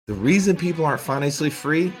The reason people aren't financially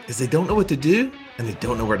free is they don't know what to do and they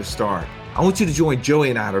don't know where to start. I want you to join Joey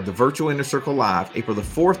and I at the Virtual Inner Circle Live, April the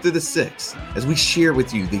 4th through the 6th, as we share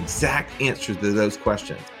with you the exact answers to those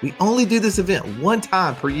questions. We only do this event one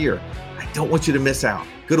time per year. I don't want you to miss out.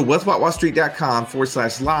 Go to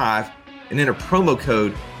wealthwatchwallstreet.com/live and enter promo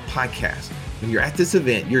code podcast. When you're at this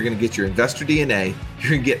event, you're going to get your investor DNA. You're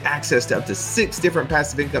going to get access to up to 6 different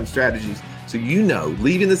passive income strategies. So you know,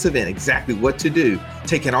 leaving this event, exactly what to do,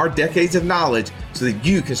 taking our decades of knowledge so that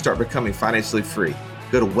you can start becoming financially free.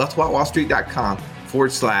 Go to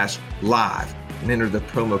wealthwatchwallstreet.com/live and enter the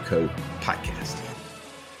promo code podcast.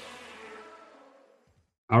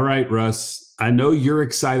 All right, Russ, I know you're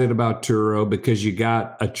excited about Turo because you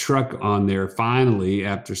got a truck on there finally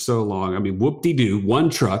after so long. I mean, whoop-de-doo, one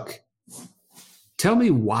truck. Tell me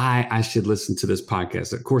why I should listen to this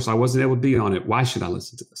podcast. Of course, I wasn't able to be on it. Why should I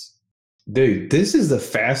listen to this? Dude, this is the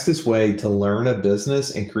fastest way to learn a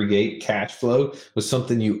business and create cash flow with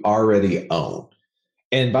something you already own.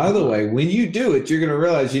 And by the way, when you do it, you're going to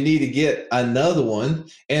realize you need to get another one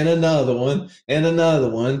and another one and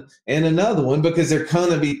another one and another one because they're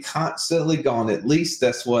going to be constantly gone. At least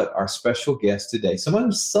that's what our special guest today.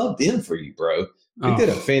 Someone subbed in for you, bro. He did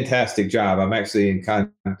a fantastic job. I'm actually in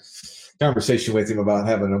conversation with him about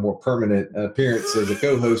having a more permanent appearance as a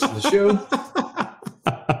co-host of the show.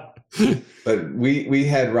 But we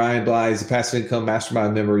had Ryan Blythe, a passive income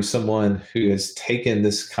mastermind member, someone who has taken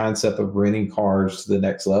this concept of renting cars to the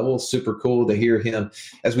next level. Super cool to hear him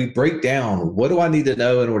as we break down, what do I need to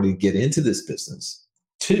know in order to get into this business?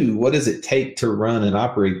 2, what does it take to run and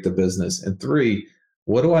operate the business? And 3,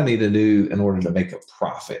 what do I need to do in order to make a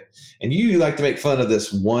profit? And you like to make fun of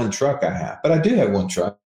this one truck I have, but I do have one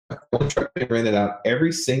truck. One truck being rented out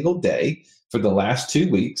every single day for the last 2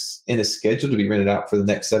 weeks and is scheduled to be rented out for the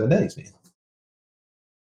next 7 days, man.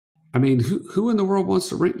 I mean, who in the world wants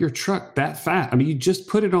to rent your truck that fast? I mean, you just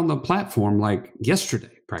put it on the platform like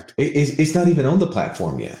yesterday, practically. It's not even on the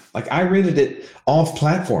platform yet. Like I rented it off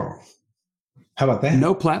platform. How about that?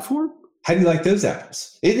 No platform? How do you like those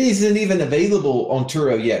apples? It isn't even available on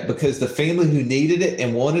Turo yet because the family who needed it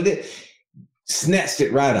and wanted it snatched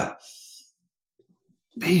it right up.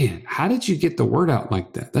 Man, how did you get the word out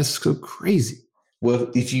like that? That's so crazy.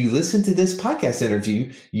 Well, if you listen to this podcast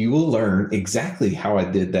interview, you will learn exactly how I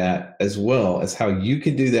did that, as well as how you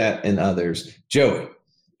can do that and others. Joey,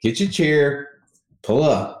 get your chair, pull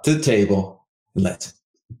up to the table, and let's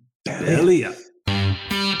belly up.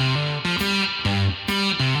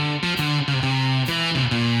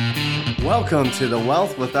 Welcome to the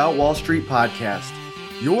Wealth Without Wall Street podcast,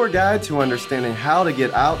 your guide to understanding how to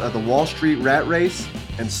get out of the Wall Street rat race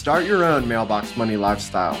and start your own mailbox money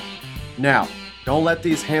lifestyle. Now, don't let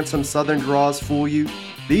these handsome Southern draws fool you.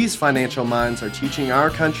 These financial minds are teaching our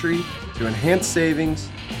country to enhance savings,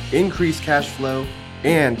 increase cash flow,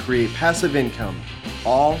 and create passive income,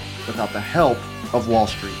 all without the help of Wall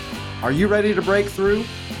Street. Are you ready to break through?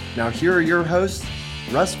 Now here are your hosts,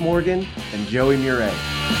 Russ Morgan and Joey Murray.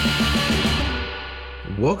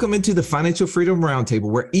 Welcome into the Financial Freedom Roundtable,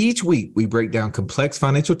 where each week we break down complex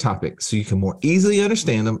financial topics so you can more easily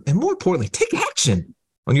understand them and, more importantly, take action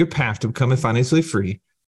on your path to becoming financially free.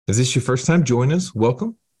 Is this your first time joining us?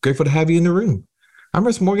 Welcome. Grateful to have you in the room. I'm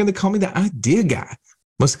Russ Morgan. They call me the idea guy.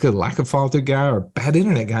 Must have lack of follow-through guy or bad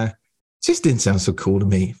internet guy. Just didn't sound so cool to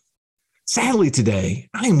me. Sadly, today,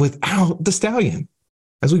 I am without the Stallion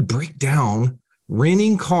as we break down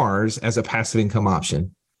renting cars as a passive income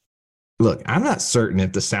option. Look, I'm not certain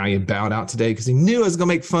if the Stallion bowed out today because he knew I was going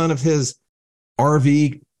to make fun of his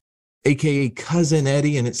RV, aka Cousin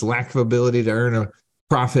Eddie, and its lack of ability to earn a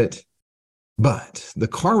profit. But the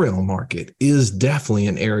car rental market is definitely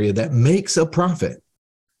an area that makes a profit.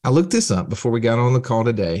 I looked this up before we got on the call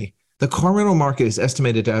today. The car rental market is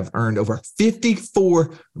estimated to have earned over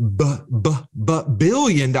 $54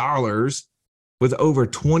 billion with over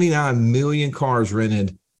 29 million cars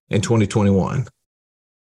rented in 2021.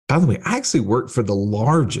 By the way, I actually work for the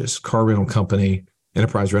largest car rental company,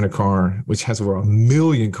 Enterprise Rent-A-Car, which has over 1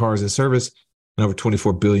 million cars in service and over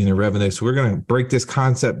 24 billion in revenue. So we're going to break this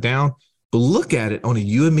concept down, but look at it on a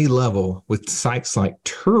you and me level with sites like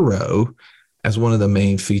Turo as one of the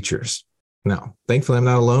main features. Now, thankfully, I'm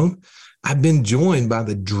not alone. I've been joined by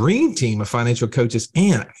the dream team of financial coaches,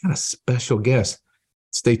 and I got a special guest.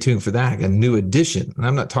 Stay tuned for that. I got a new addition. And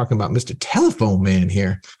I'm not talking about Mr. Telephone Man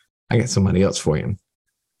here. I got somebody else for you.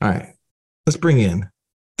 All right, let's bring in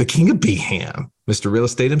the king of BHAM, Mr. Real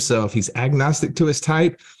Estate himself. He's agnostic to his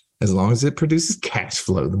type as long as it produces cash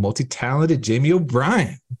flow. The multi-talented Jamie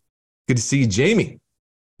O'Brien. Good to see you, Jamie.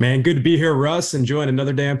 Man, good to be here, Russ. Enjoying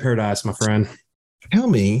another day in paradise, my friend. Tell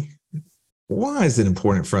me, why is it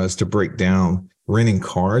important for us to break down renting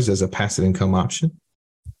cars as a passive income option?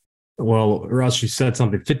 Well, Russ, you said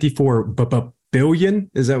something. 54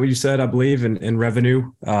 billion. Is that what you said? I believe in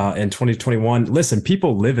revenue in 2021. Listen,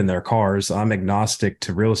 people live in their cars. I'm agnostic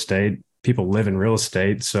to real estate. People live in real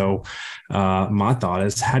estate. So my thought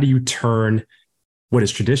is, how do you turn what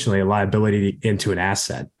is traditionally a liability into an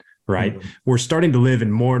asset? Right. Mm-hmm. We're starting to live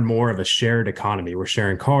in more and more of a shared economy. We're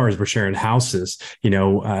sharing cars, we're sharing houses.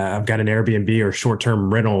 I've got an Airbnb or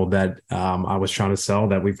short-term rental that I was trying to sell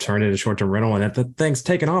that we've turned into short-term rental, and the thing's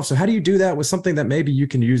taken off. So how do you do that with something that maybe you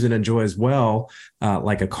can use and enjoy as well,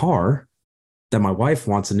 like a car that my wife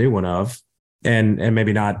wants a new one of, and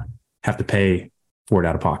maybe not have to pay for it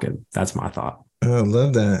out of pocket? That's my thought. I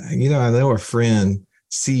love that. I know our friend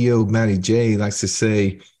CEO Matty J likes to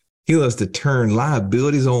say, he loves to turn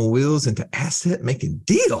liabilities on wheels into asset making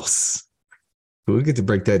deals. But we get to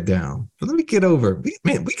break that down. But let me get over.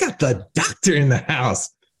 Man, we got the doctor in the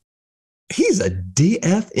house. He's a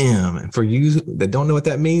DFM. And for you that don't know what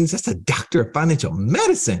that means, that's a doctor of financial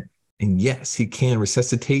medicine. And yes, he can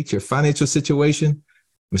resuscitate your financial situation.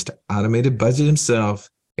 Mr. Automated Budget himself,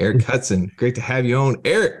 Eric Hudson. Great to have you on,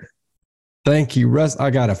 Eric. Thank you, Russ.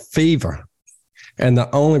 I got a fever. And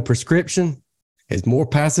the only prescription is more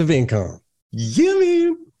passive income.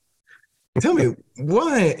 Yummy. Tell me,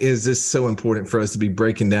 why is this so important for us to be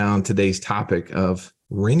breaking down today's topic of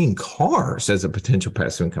renting cars as a potential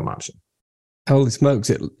passive income option? Holy smokes.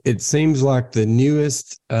 It seems like the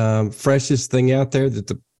newest, freshest thing out there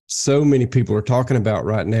that so many people are talking about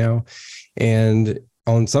right now. And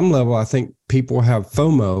on some level, I think people have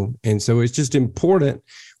FOMO. And so it's just important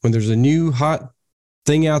when there's a new hot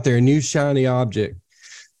thing out there, a new shiny object,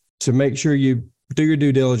 to make sure you do your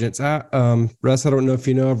due diligence. Russ, I don't know if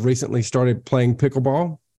you know, I've recently started playing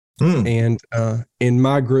pickleball, and in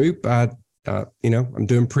my group, I'm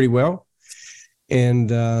doing pretty well. And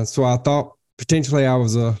so I thought potentially I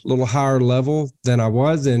was a little higher level than I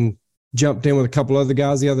was, and jumped in with a couple other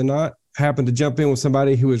guys the other night. Happened to jump in with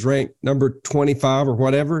somebody who was ranked number 25 or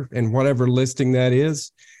whatever, in whatever listing that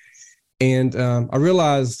is. And I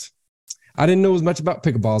realized I didn't know as much about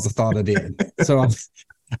pickleball as I thought I did. So I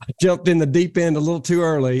jumped in the deep end a little too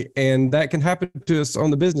early, and that can happen to us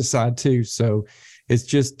on the business side too. So it's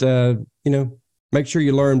just, make sure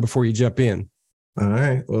you learn before you jump in. All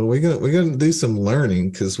right. Well, we're gonna do some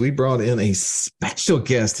learning, because we brought in a special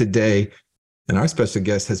guest today, and our special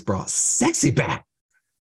guest has brought sexy back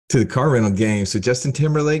to the car rental game. So Justin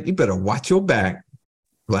Timberlake, you better watch your back.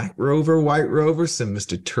 Black Rover, White Rover, send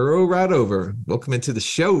Mr. Turo right over. Welcome into the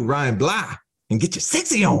show, Ryan Bly, and get your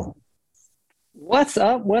sexy on. What's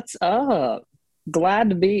up? What's up? Glad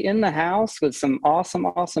to be in the house with some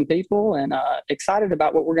awesome people, and excited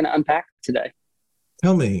about what we're going to unpack today.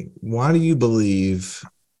 Tell me, why do you believe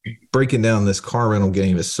breaking down this car rental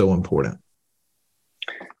game is so important?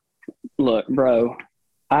 Look, bro,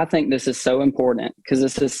 I think this is so important because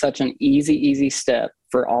this is such an easy step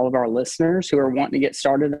for all of our listeners who are wanting to get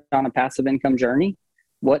started on a passive income journey.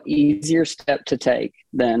 What easier step to take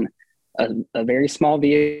than a very small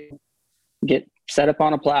vehicle, get set up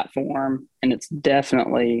on a platform, and it's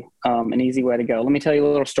definitely an easy way to go. Let me tell you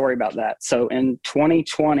a little story about that. So in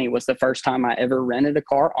 2020 was the first time I ever rented a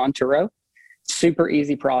car on Turo. Super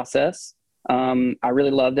easy process. I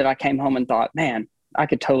really loved it. I came home and thought, man, I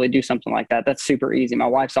could totally do something like that. That's super easy. My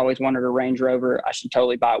wife's always wanted a Range Rover. I should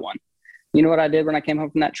totally buy one. You know what I did when I came home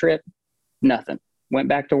from that trip? Nothing. Went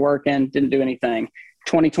back to working, didn't do anything.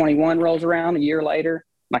 2021 rolls around, a year later.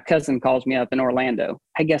 My cousin calls me up in Orlando.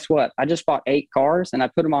 Hey, guess what? I just bought 8 cars and I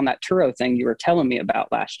put them on that Turo thing you were telling me about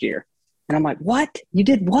last year. And I'm like, what? You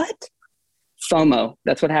did what? FOMO.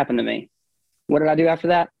 That's what happened to me. What did I do after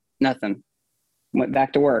that? Nothing. Went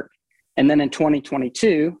back to work. And then in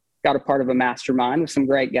 2022, got a part of a mastermind with some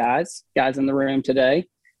great guys in the room today.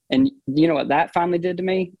 And you know what that finally did to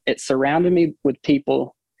me? It surrounded me with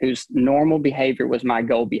people whose normal behavior was my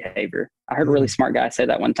goal behavior. I heard a really smart guy say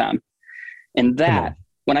that one time. And that,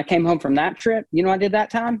 when I came home from that trip, you know what I did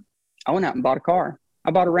that time? I went out and bought a car.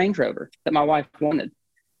 I bought a Range Rover that my wife wanted.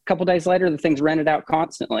 A couple days later, the thing's rented out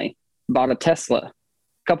constantly. Bought a Tesla. A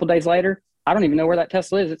couple days later, I don't even know where that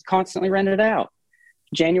Tesla is. It's constantly rented out.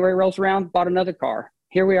 January rolls around, bought another car.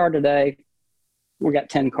 Here we are today. We got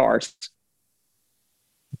 10 cars.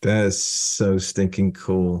 That is so stinking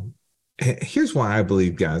cool. Here's why I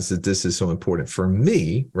believe, guys, that this is so important for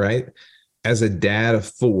me, right? As a dad of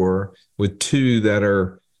 4 with 2 that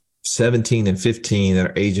are 17 and 15 that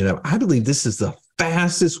are aging up, I believe this is the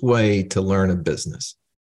fastest way to learn a business,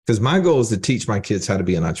 because my goal is to teach my kids how to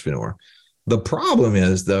be an entrepreneur. The problem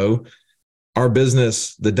is, though, our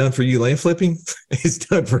business, the done for you land flipping, is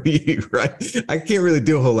done for you, right? I can't really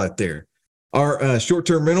do a whole lot there. Our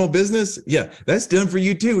short-term rental business, yeah, that's done for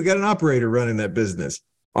you too. We got an operator running that business.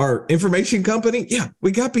 Our information company, yeah,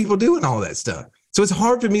 we got people doing all that stuff. So it's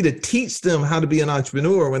hard for me to teach them how to be an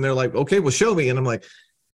entrepreneur when they're like, okay, well, show me. And I'm like,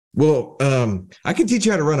 well, I can teach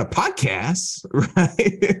you how to run a podcast,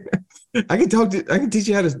 right? I can teach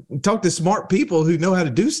you how to talk to smart people who know how to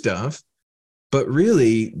do stuff. But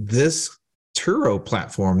really, this Turo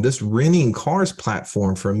platform, this renting cars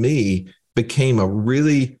platform for me became a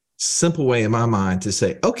really simple way in my mind to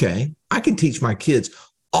say, okay, I can teach my kids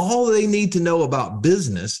all they need to know about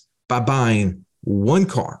business by buying one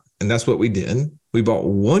car. And that's what we did. We bought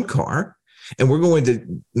one car, and we're going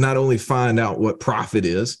to not only find out what profit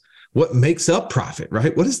is, what makes up profit,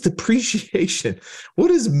 right? What is depreciation?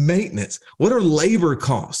 What is maintenance? What are labor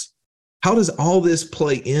costs? How does all this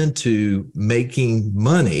play into making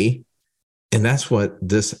money? And that's what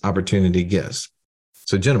this opportunity gives.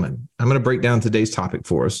 So, gentlemen, I'm going to break down today's topic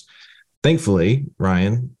for us. Thankfully,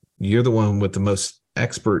 Ryan, you're the one with the most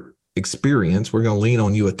expert experience. We're going to lean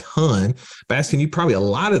on you a ton by asking you probably a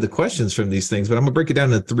lot of the questions from these things, but I'm going to break it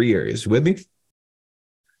down into 3 areas. You with me?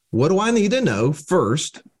 What do I need to know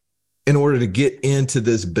first in order to get into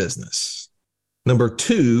this business? Number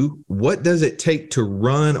 2, what does it take to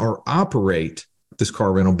run or operate this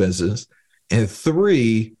car rental business? And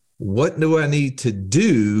 3, what do I need to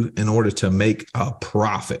do in order to make a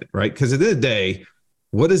profit, right? Because at the end of the day,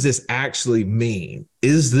 what does this actually mean?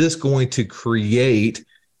 Is this going to create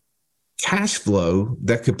cash flow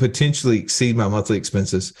that could potentially exceed my monthly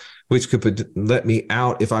expenses, which could let me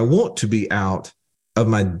out if I want to be out of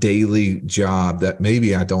my daily job that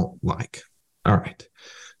maybe I don't like? All right.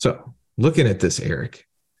 So looking at this, Eric,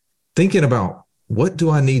 thinking about what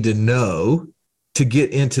do I need to know to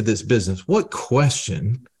get into this business? What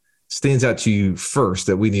question stands out to you first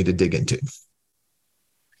that we need to dig into?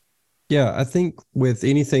 Yeah, I think with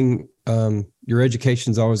anything, your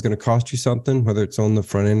education is always going to cost you something, whether it's on the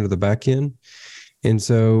front end or the back end. And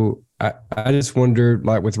so I just wondered,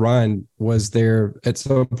 like with Ryan, was there at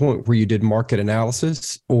some point where you did market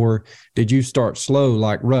analysis, or did you start slow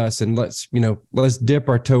like Russ and let's dip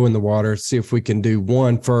our toe in the water, see if we can do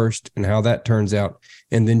one first and how that turns out,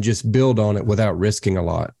 and then just build on it without risking a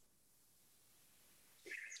lot?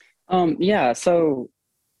 Yeah, so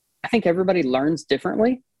I think everybody learns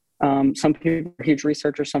differently. Some people are huge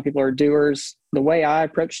researchers, some people are doers. The way I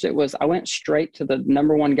approached it was I went straight to the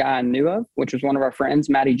number one guy I knew of, which was one of our friends,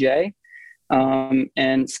 Matty J,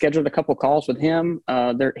 and scheduled a couple calls with him.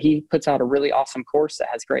 He puts out a really awesome course that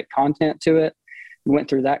has great content to it. We went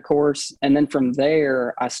through that course. And then from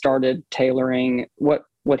there, I started tailoring.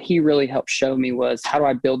 What he really helped show me was, how do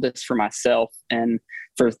I build this for myself and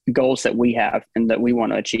for goals that we have and that we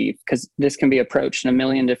want to achieve? Because this can be approached in a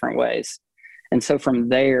million different ways. And so from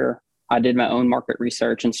there, I did my own market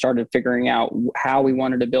research and started figuring out how we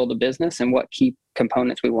wanted to build a business and what key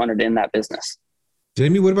components we wanted in that business.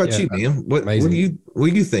 Jamie, what about you, man? What do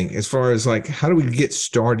you think as far as like, how do we get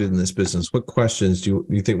started in this business? What questions do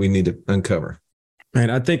you think we need to uncover? Man,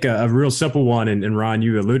 I think a real simple one, and Ron,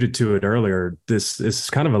 you alluded to it earlier. This is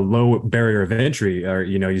kind of a low barrier of entry. Or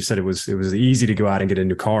you said it was easy to go out and get a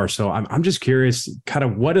new car. So I'm just curious, kind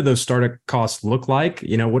of what do those startup costs look like?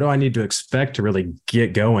 What do I need to expect to really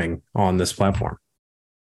get going on this platform?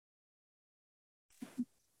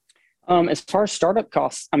 As far as startup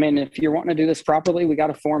costs, I mean, if you're wanting to do this properly, we got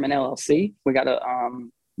to form an LLC. We got to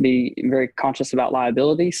be very conscious about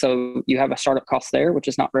liability. So you have a startup cost there, which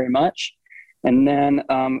is not very much. And then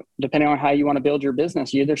depending on how you want to build your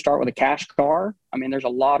business, you either start with a cash car. I mean, there's a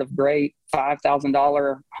lot of great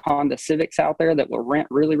 $5,000 Honda Civics out there that will rent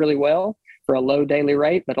really, really well for a low daily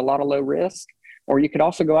rate, but a lot of low risk. Or you could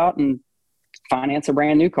also go out and finance a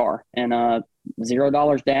brand new car, and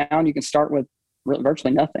 $0 down. You can start with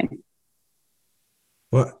virtually nothing.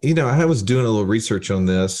 Well, I was doing a little research on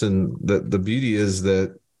this, and the beauty is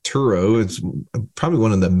that Turo is probably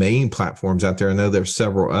one of the main platforms out there. I know there's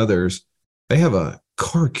several others. They have a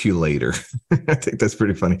calculator. I think that's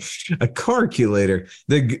pretty funny. A calculator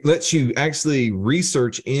that lets you actually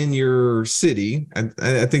research in your city.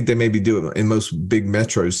 I think they maybe do it in most big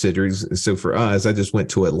metro cities. So for us, I just went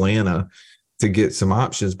to Atlanta to get some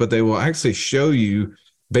options, but they will actually show you,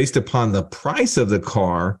 based upon the price of the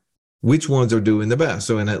car, which ones are doing the best.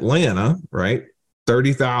 So in Atlanta, right,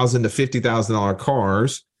 $30,000 to $50,000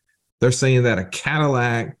 cars, they're saying that a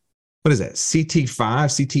Cadillac, what is that,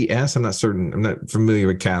 CT5, CTS? I'm not certain. I'm not familiar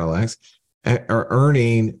with Cadillacs. Are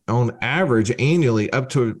earning on average annually up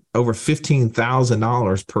to over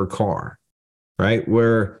 $15,000 per car, right?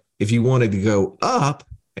 Where if you wanted to go up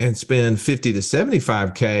and spend 50 to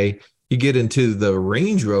 75K, you get into the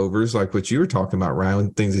Range Rovers, like what you were talking about,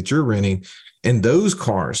 Ryan, things that you're renting. And those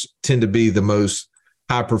cars tend to be the most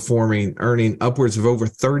high performing, earning upwards of over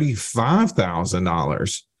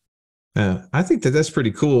 $35,000. I think that's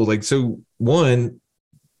pretty cool. Like, so one,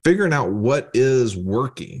 figuring out what is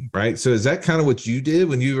working, right? So is that kind of what you did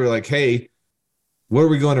when you were like, hey, what are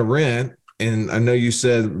we going to rent? And I know you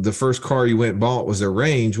said the first car you went and bought was a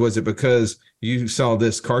Range. Was it because you saw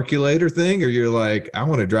this calculator thing, or you're like, I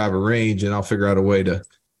want to drive a Range and I'll figure out a way to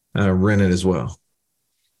rent it as well?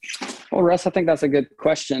 Well, Russ, I think that's a good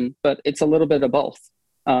question, but it's a little bit of both.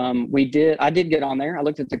 I did get on there. I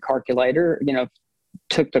looked at the calculator,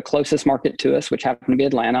 took the closest market to us, which happened to be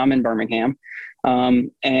Atlanta. I'm in Birmingham,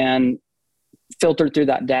 and filtered through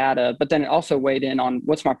that data. But then it also weighed in on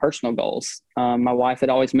what's my personal goals. My wife had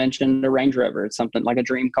always mentioned a Range Rover. It's something like a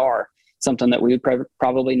dream car, something that we would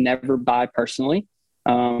probably never buy personally.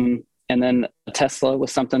 And then a Tesla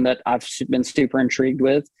was something that I've been super intrigued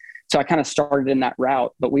with. So I kind of started in that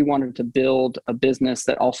route, but we wanted to build a business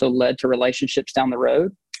that also led to relationships down the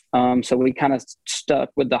road. So we kind of stuck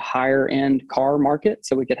with the higher end car market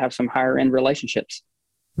so we could have some higher end relationships.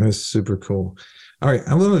 That's super cool. All right.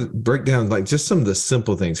 I want to break down like just some of the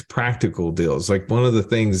simple things, practical deals. Like one of the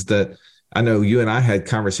things that I know you and I had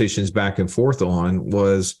conversations back and forth on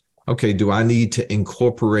was, okay, do I need to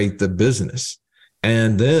incorporate the business?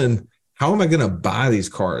 And then how am I going to buy these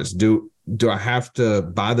cars? Do I have to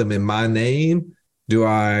buy them in my name?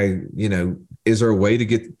 Is there a way to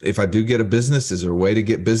get, if I do get a business, is there a way to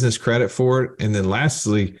get business credit for it? And then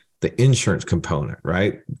lastly, the insurance component,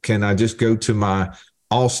 right? Can I just go to my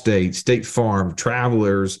Allstate, State Farm,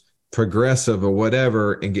 Travelers, Progressive, or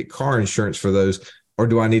whatever and get car insurance for those? Or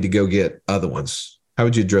do I need to go get other ones? How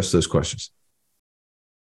would you address those questions?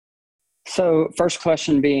 So first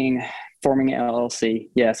question being forming an LLC.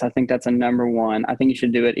 Yes, I think that's a number one. I think you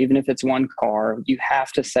should do it. Even if it's one car, you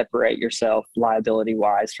have to separate yourself liability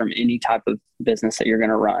wise from any type of business that you're going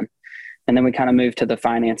to run. And then we kind of move to the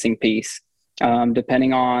financing piece.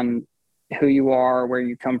 Depending on who you are, where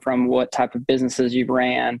you come from, what type of businesses you've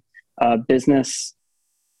ran, business,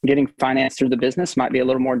 getting financed through the business might be a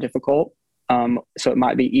little more difficult. So it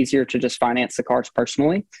might be easier to just finance the cars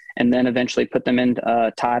personally and then eventually put them in,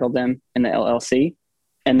 title them in the LLC.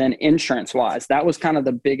 And then insurance wise, that was kind of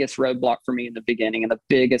the biggest roadblock for me in the beginning, and the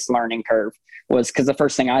biggest learning curve was because the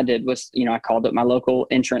first thing I did was, I called up my local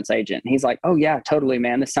insurance agent. And he's like, oh yeah, totally,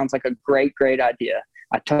 man. This sounds like a great idea.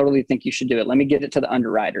 I totally think you should do it. Let me get it to the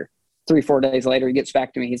underwriter. 3-4 days later, he gets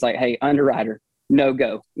back to me. He's like, hey, underwriter, no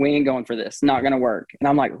go. We ain't going for this. Not going to work. And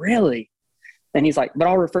I'm like, really? And he's like, but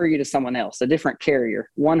I'll refer you to someone else, a different carrier.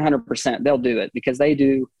 100%. They'll do it because they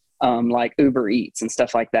do like Uber Eats and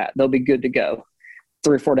stuff like that. They'll be good to go.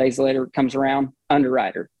 3 or 4 days later, it comes around,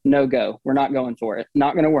 underwriter, no go. We're not going for it.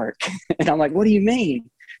 Not going to work. And I'm like, what do you mean?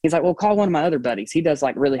 He's like, well, call one of my other buddies. He does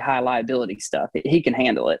like really high liability stuff. He can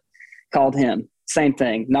handle it. Called him. Same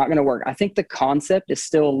thing. Not going to work. I think the concept is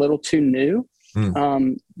still a little too new.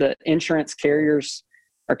 The insurance carriers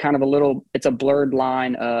are kind of it's a blurred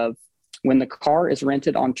line of when the car is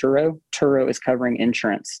rented on Turo is covering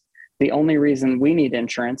insurance. The only reason we need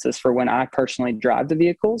insurance is for when I personally drive the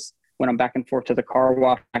vehicles, when I'm back and forth to the car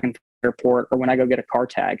wash, back and forth to the airport, or when I go get a car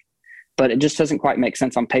tag. But it just doesn't quite make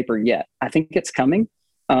sense on paper yet. I think it's coming.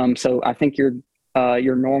 So I think your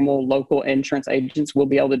normal local insurance agents will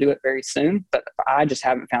be able to do it very soon, but I just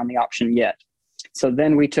haven't found the option yet. So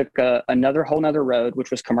then we took whole nother road, which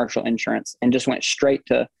was commercial insurance, and just went straight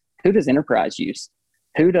to who does Enterprise use?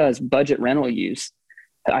 Who does budget rental use?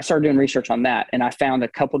 I started doing research on that, and I found a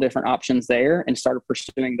couple different options there and started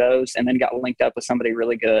pursuing those, and then got linked up with somebody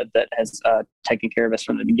really good that has taken care of us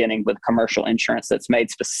from the beginning with commercial insurance that's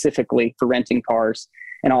made specifically for renting cars.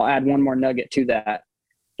 And I'll add one more nugget to that.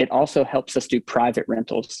 It also helps us do private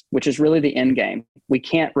rentals, which is really the end game. We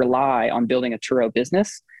can't rely on building a Turo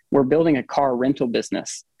business. We're building a car rental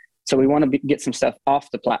business. So we want to get some stuff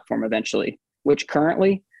off the platform eventually, which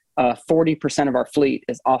currently 40% of our fleet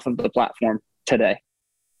is off of the platform today.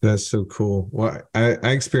 That's so cool. Well, I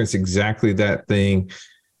experienced exactly that thing.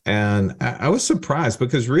 And I was surprised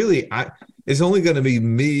because really it's only going to be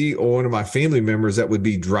me or one of my family members that would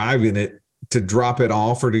be driving it to drop it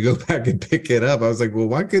off or to go back and pick it up. I was like, well,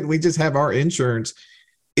 why couldn't we just have our insurance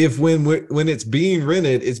if when it's being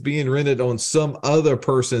rented on some other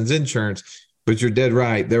person's insurance? But you're dead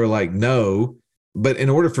right. They were like, no. But in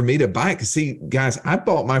order for me to buy it, because see, guys, I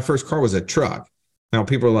bought my first car was a truck. Now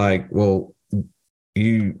people are like, well,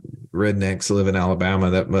 you rednecks live in Alabama.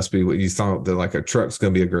 That must be what you thought, that like a truck's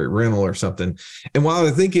going to be a great rental or something. And while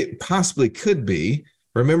I think it possibly could be,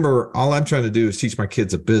 remember, all I'm trying to do is teach my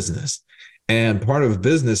kids a business. And part of a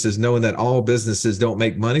business is knowing that all businesses don't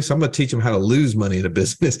make money. So I'm going to teach them how to lose money in a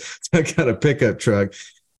business. So I got a pickup truck.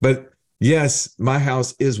 But yes, my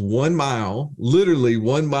house is 1 mile, literally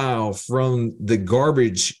 1 mile from the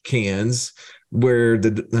garbage cans where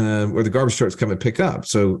the garbage trucks come and pick up.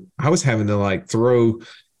 So I was having to like throw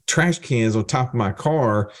trash cans on top of my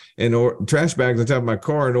car or trash bags on top of my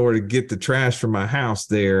car in order to get the trash from my house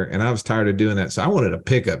there. And I was tired of doing that. So I wanted a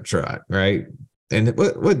pickup truck, right? And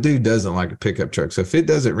what dude doesn't like a pickup truck? So if it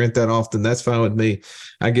doesn't rent that often, that's fine with me.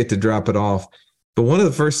 I get to drop it off. But one of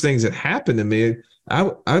the first things that happened to me,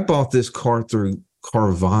 I bought this car through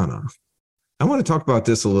Carvana. I want to talk about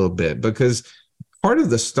this a little bit because part of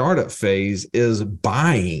the startup phase is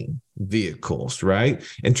buying vehicles, right?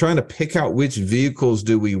 And trying to pick out which vehicles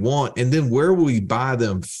do we want and then where will we buy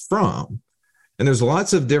them from? And there's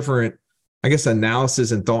lots of different, I guess,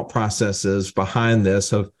 analysis and thought processes behind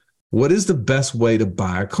this of what is the best way to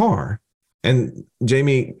buy a car. And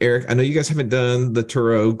Jamie, Eric, I know you guys haven't done the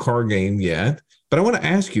Turo car game yet, but I want to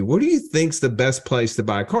ask you, what do you think's the best place to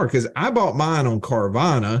buy a car? Because I bought mine on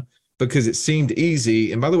Carvana because it seemed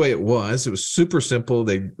easy. And by the way, it was super simple.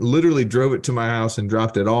 They literally drove it to my house and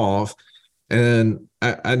dropped it off. And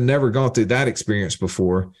I'd never gone through that experience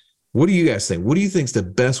before. What do you guys think? What do you think's the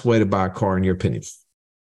best way to buy a car in your opinion?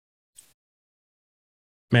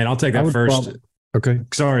 Man, I'll take that first. Okay.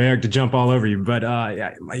 Sorry, Eric, to jump all over you, but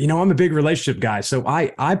I'm a big relationship guy. So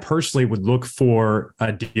I personally would look for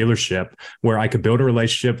a dealership where I could build a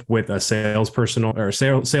relationship with a salesperson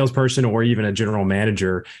or even a general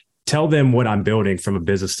manager. Tell them what I'm building from a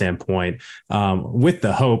business standpoint, with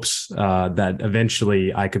the hopes that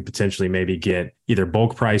eventually I could potentially maybe get either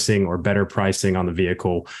bulk pricing or better pricing on the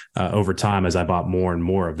vehicle over time as I bought more and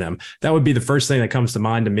more of them. That would be the first thing that comes to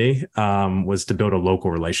mind to me, was to build a local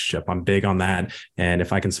relationship. I'm big on that. And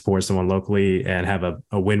if I can support someone locally and have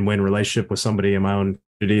a win-win relationship with somebody in my own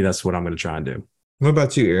community, that's what I'm going to try and do. What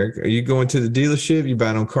about you, Eric? Are you going to the dealership? You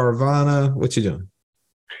buying on Carvana? What you doing?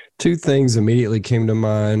 Two things immediately came to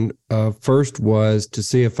mind. First was to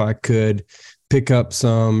see if I could pick up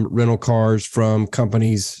some rental cars from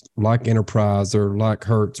companies like Enterprise or like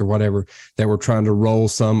Hertz or whatever that were trying to roll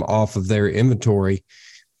some off of their inventory,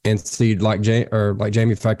 and see like Jamie,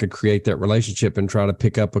 if I could create that relationship and try to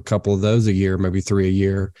pick up a couple of those a year, maybe 3 a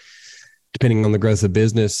year, depending on the growth of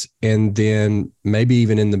business. And then maybe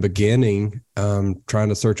even in the beginning, trying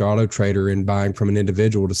to search Auto Trader and buying from an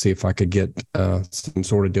individual to see if I could get some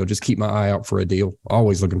sort of deal. Just keep my eye out for a deal.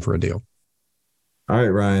 Always looking for a deal. All right,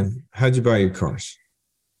 Ryan, how'd you buy your cars?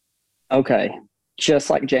 Okay. Just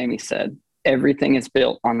like Jamie said, everything is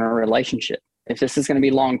built on a relationship. If this is going to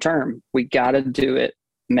be long-term, we got to do it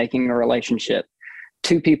making a relationship.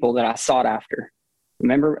 2 people that I sought after.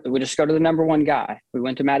 Remember, we just go to the number one guy. We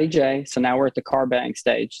went to Matty J. So now we're at the car buying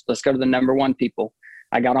stage. Let's go to the number one people.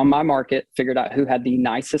 I got on my market, figured out who had the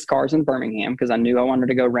nicest cars in Birmingham because I knew I wanted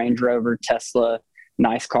to go Range Rover, Tesla,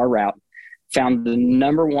 nice car route. Found the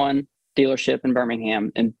number one dealership in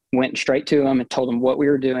Birmingham and went straight to him and told him what we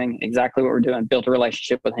were doing, exactly what we were doing, built a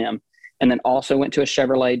relationship with him. And then also went to a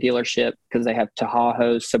Chevrolet dealership because they have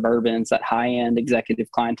Tahoes, Suburbans, that high-end executive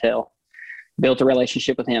clientele. Built a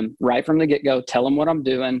relationship with him right from the get-go, tell him what I'm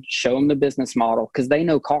doing, show him the business model, because they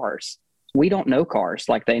know cars. We don't know cars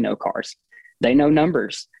like they know cars. They know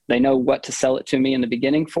numbers. They know what to sell it to me in the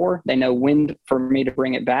beginning for. They know when for me to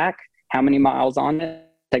bring it back, how many miles on it,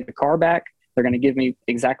 take the car back. They're going to give me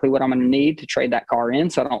exactly what I'm going to need to trade that car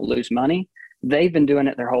in so I don't lose money. They've been doing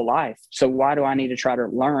it their whole life. So why do I need to try to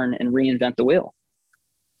learn and reinvent the wheel?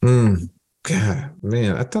 God,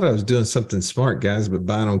 man, I thought I was doing something smart, guys, but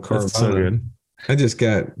buying on Carvana. That's so good. I just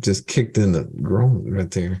got kicked in the groin right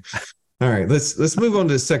there. All right, let's move on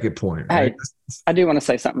to the second point. Right? Hey, I do want to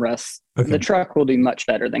say something, Russ. Okay. The truck will do much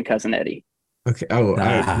better than Cousin Eddie. Okay. Oh,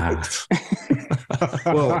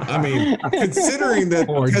 well, I mean, considering that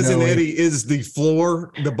Cousin Joey. Eddie is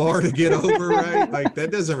the bar to get over, right? Like that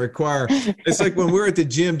doesn't require. It's like when we're at the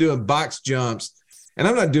gym doing box jumps. And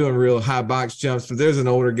I'm not doing real high box jumps, but there's an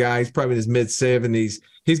older guy. He's probably in his mid-70s.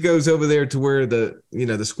 He goes over there to where the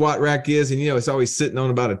squat rack is, and it's always sitting on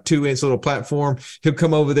about a 2-inch little platform. He'll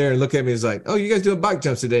come over there and look at me. He's like, "Oh, you guys doing box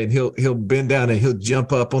jumps today?" And he'll bend down and he'll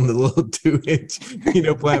jump up on the little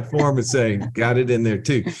 2-inch platform and say, "Got it in there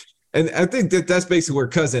too." And I think that's basically where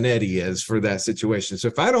Cousin Eddie is for that situation. So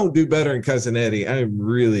if I don't do better than Cousin Eddie, I'm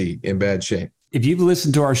really in bad shape. If you've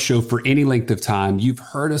listened to our show for any length of time, you've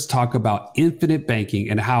heard us talk about infinite banking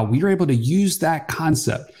and how we are able to use that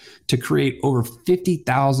concept to create over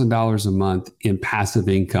 $50,000 a month in passive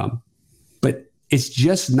income. But it's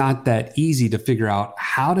just not that easy to figure out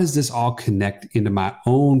how does this all connect into my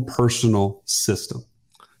own personal system.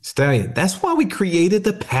 Stallion, that's why we created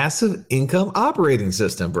the passive income operating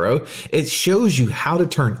system, bro. It shows you how to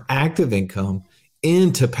turn active income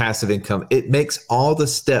into passive income. It makes all the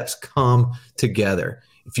steps come together.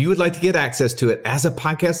 If you would like to get access to it as a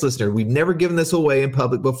podcast listener, we've never given this away in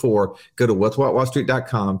public before. Go to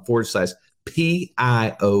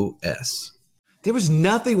wealthwithoutwallstreet.com/PIOS. There was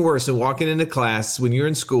nothing worse than walking into class when you're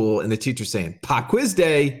in school and the teacher saying, pop quiz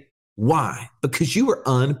day. Why? Because you were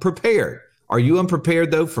unprepared. Are you unprepared,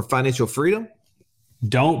 though, for financial freedom?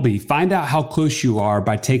 Don't be. Find out how close you are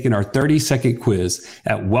by taking our 30-second quiz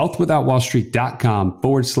at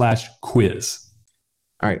wealthwithoutwallstreet.com/quiz.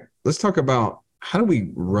 All right, let's talk about how do we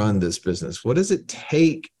run this business? What does it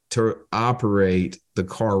take to operate the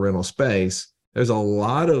car rental space? There's a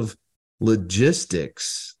lot of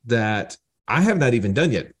logistics that I have not even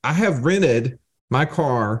done yet. I have rented my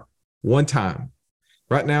car one time.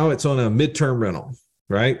 Right now, it's on a midterm rental,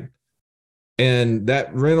 right? And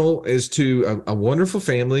that rental is to a wonderful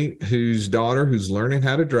family whose daughter, who's learning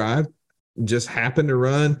how to drive, just happened to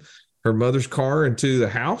run her mother's car into the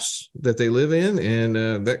house that they live in. And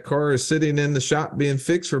that car is sitting in the shop being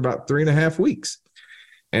fixed for about 3.5 weeks.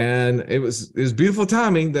 And it was beautiful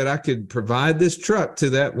timing that I could provide this truck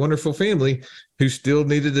to that wonderful family who still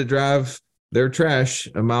needed to drive their trash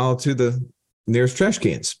a mile to the nearest trash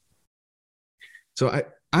cans. So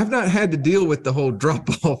I've not had to deal with the whole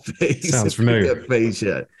drop-off phase. Sounds familiar. Phase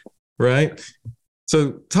yet, right?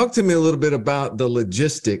 So talk to me a little bit about the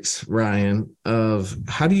logistics, Ryan, of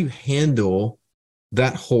how do you handle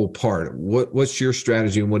that whole part? What's your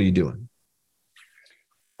strategy and what are you doing?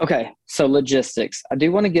 Okay, so logistics. I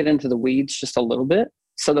do want to get into the weeds just a little bit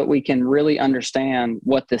so that we can really understand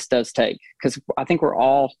what this does take, because I think we're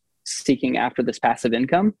all seeking after this passive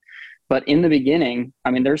income. But in the beginning,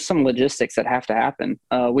 I mean, there's some logistics that have to happen.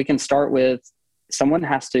 We can start with someone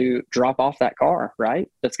has to drop off that car, right?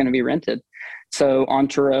 That's going to be rented. So on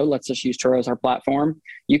Turo, let's just use Turo as our platform.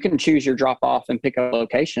 You can choose your drop off and pick up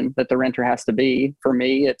location that the renter has to be. For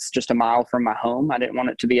me, it's just a mile from my home. I didn't want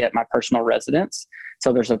it to be at my personal residence.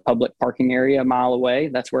 So there's a public parking area a mile away.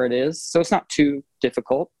 That's where it is. So it's not too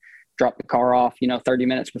difficult. Drop the car off, 30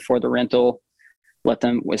 minutes before the rental. Let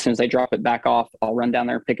them, as soon as they drop it back off, I'll run down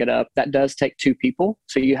there and pick it up. That does take 2 people.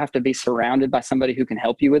 So you have to be surrounded by somebody who can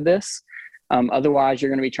help you with this. Otherwise, you're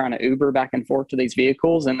going to be trying to Uber back and forth to these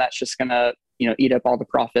vehicles, and that's just going to, eat up all the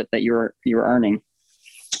profit that you're earning.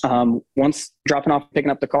 Once dropping off,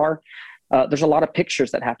 picking up the car, there's a lot of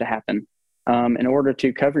pictures that have to happen. In order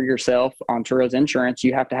to cover yourself on Turo's insurance,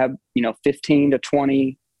 you have to have, 15 to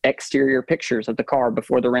 20 exterior pictures of the car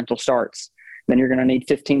before the rental starts. Then you're going to need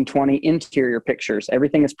 15, 20 interior pictures.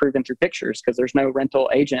 Everything is proven through pictures because there's no rental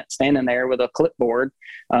agent standing there with a clipboard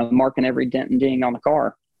marking every dent and ding on the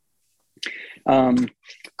car.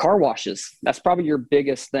 Car washes. That's probably your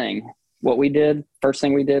biggest thing. What we did, first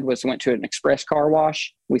thing we did was went to an express car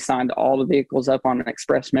wash. We signed all the vehicles up on an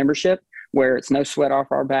express membership where it's no sweat off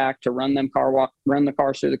our back to run the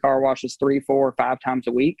cars through the car washes 3, 4, 5 times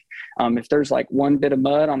a week. If there's like one bit of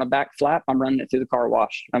mud on a back flap, I'm running it through the car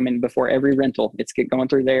wash. Before every rental, it's going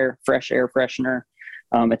through there, fresh air freshener.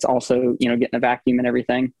 It's also, getting a vacuum and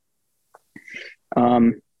everything.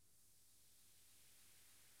 And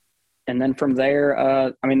then from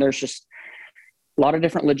there, there's just a lot of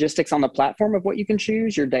different logistics on the platform of what you can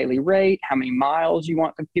choose, your daily rate, how many miles you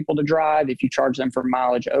want the people to drive, if you charge them for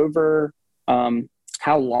mileage over,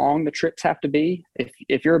 how long the trips have to be.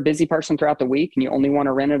 If you're a busy person throughout the week and you only want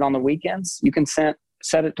to rent it on the weekends, you can set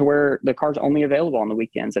it to where the car's only available on the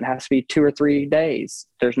weekends. It has to be 2 or 3 days.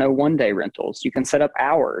 There's no one-day rentals. You can set up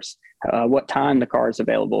hours, what time the car is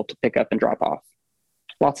available to pick up and drop off.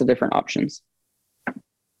 Lots of different options.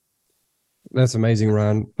 That's amazing,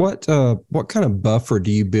 Ryan. What kind of buffer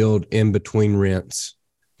do you build in between rents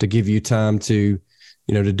to give you time to,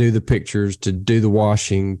 to do the pictures, to do the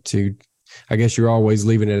washing, I guess you're always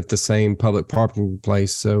leaving it at the same public parking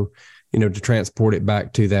place. So, to transport it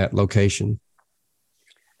back to that location.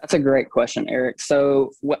 That's a great question, Eric.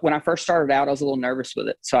 So when I first started out, I was a little nervous with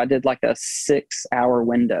it. So I did like a 6-hour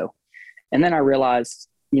window. And then I realized,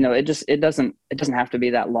 it doesn't have to be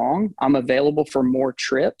that long. I'm available for more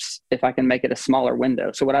trips if I can make it a smaller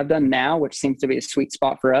window. So what I've done now, which seems to be a sweet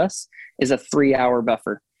spot for us, is a 3-hour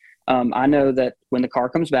buffer. I know that when the car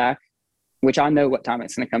comes back, which I know what time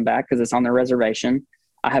it's going to come back because it's on the reservation,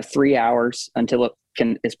 I have 3 hours until it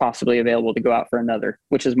is possibly available to go out for another,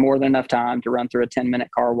 which is more than enough time to run through a 10-minute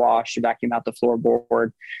car wash, vacuum out the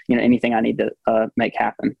floorboard, anything I need to make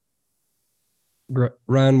happen.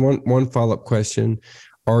 Ryan, one follow-up question.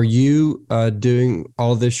 Are you doing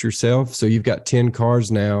all this yourself? So you've got 10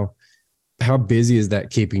 cars now. How busy is that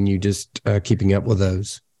keeping you, just keeping up with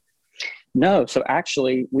those? No, so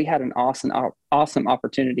actually, we had an awesome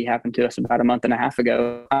opportunity happen to us about a month and a half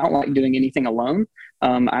ago. I don't like doing anything alone.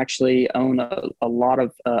 I actually own a lot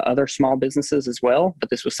of other small businesses as well, but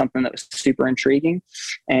this was something that was super intriguing.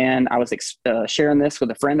 And I was sharing this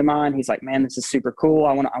with a friend of mine. He's like, "Man, this is super cool.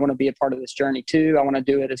 I want to be a part of this journey too. I want to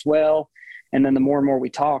do it as well." And then the more and more we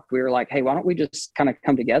talked, we were like, "Hey, why don't we just kind of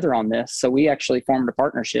come together on this?" So we actually formed a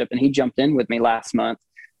partnership, and he jumped in with me last month,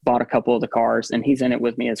 bought a couple of the cars, and he's in it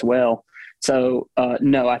with me as well. So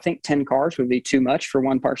no, I think 10 cars would be too much for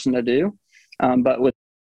one person to do. But with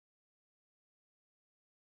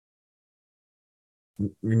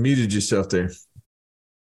You muted yourself there.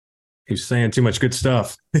 He's saying too much good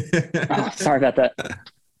stuff. oh, sorry about that.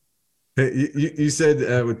 You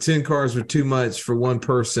said with 10 cars were too much for one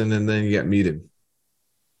person, and then you got muted.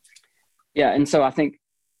 Yeah, and so I think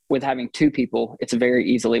with having two people, it's very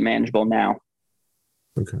easily manageable now.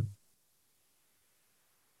 Okay.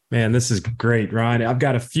 Man, this is great, Ryan. I've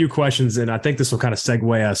got a few questions, and I think this will kind of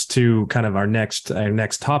segue us to kind of our next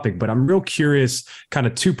topic. But I'm real curious, kind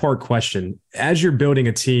of two-part question. As you're building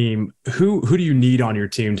a team, who do you need on your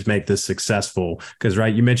team to make this successful? Because,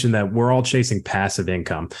 right, you mentioned that we're all chasing passive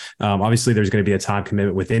income. Obviously, there's going to be a time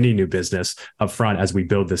commitment with any new business up front as we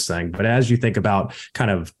build this thing. But as you think about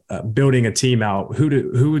kind of building a team out,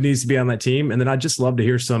 who needs to be on that team? And then I'd just love to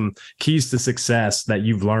hear some keys to success that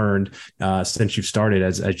you've learned since you've started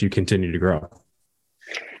as you continue to grow.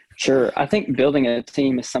 Sure. I think building a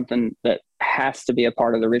team is something that has to be a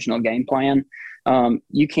part of the original game plan.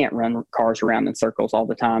 You can't run cars around in circles all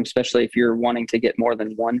the time, especially if you're wanting to get more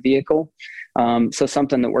than one vehicle. So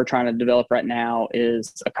something that we're trying to develop right now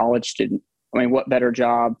is a college student. I mean, what better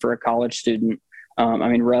job for a college student? I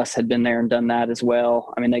mean, Russ had been there and done that as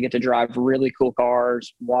well. I mean, they get to drive really cool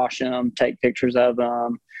cars, wash them, take pictures of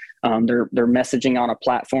them. They're messaging on a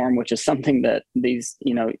platform, which is something that these,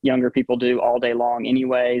 younger people do all day long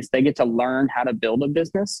anyways. They get to learn how to build a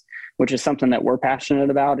business, which is something that we're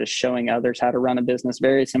passionate about, is showing others how to run a business,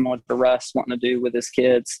 very similar to Russ wanting to do with his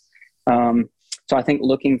kids. So I think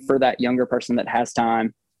looking for that younger person that has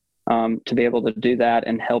time to be able to do that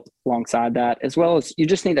and help alongside that, as well as you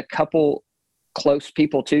just need a couple close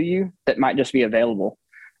people to you that might just be available.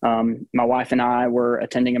 My wife and I were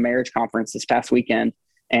attending a marriage conference this past weekend.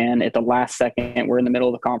 And at the last second, we're in the middle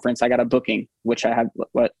of the conference. I got a booking, which I had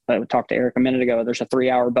what I talked to Eric a minute ago. There's a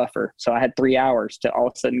 3-hour buffer. So I had 3 hours to all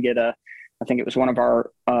of a sudden get I think it was one of our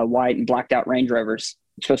white and blacked out Range Rovers.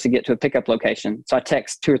 I'm supposed to get to a pickup location. So I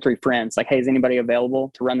text 2 or 3 friends like, "Hey, is anybody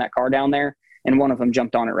available to run that car down there?" And one of them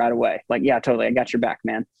jumped on it right away. Like, "Yeah, totally. I got your back,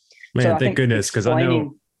 man." Man, so thank goodness. Because I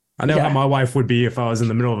know yeah. how my wife would be if I was in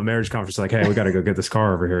the middle of a marriage conference, like, "Hey, we got to go get this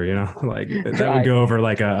car over here." Like that would go over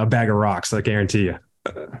like a bag of rocks. I guarantee you.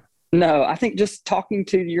 No, I think just talking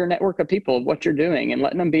to your network of people of what you're doing and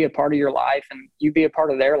letting them be a part of your life and you be a part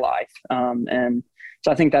of their life. And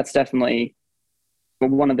so I think that's definitely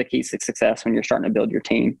one of the keys to success when you're starting to build your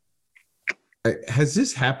team. Has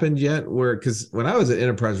this happened yet because when I was at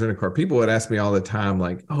Enterprise Rent a Car, people would ask me all the time,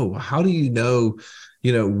 like, "Oh, how do you know,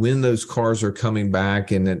 when those cars are coming back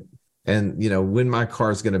and when my car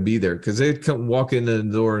is going to be there?" Because they'd come walk into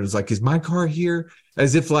the door and it's like, "Is my car here?"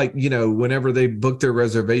 As if like, whenever they book their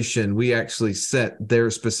reservation, we actually set their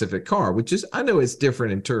specific car, which is, I know it's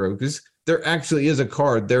different in Turo because there actually is a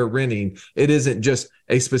car they're renting. It isn't just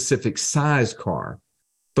a specific size car.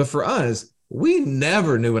 But for us, we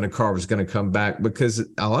never knew when a car was going to come back because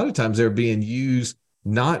a lot of times they're being used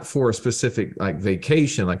not for a specific like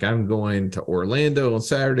vacation. Like I'm going to Orlando on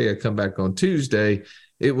Saturday, I come back on Tuesday.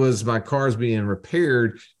 It was my car's being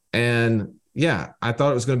repaired. And yeah, I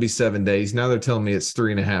thought it was going to be 7 days. Now they're telling me it's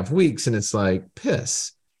 3.5 weeks. And it's like,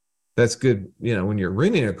 piss. That's good. When you're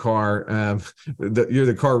renting a car, you're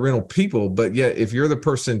the car rental people. But yet, if you're the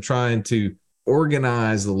person trying to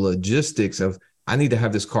organize the logistics of, I need to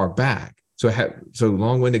have this car back. So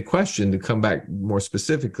long-winded question to come back more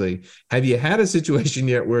specifically. Have you had a situation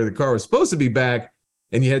yet where the car was supposed to be back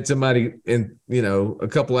and you had somebody in, a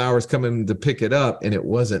couple hours coming to pick it up and it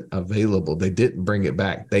wasn't available? They didn't bring it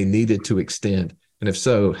back. They needed to extend. And if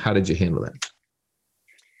so, how did you handle that?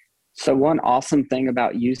 So one awesome thing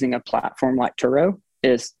about using a platform like Turo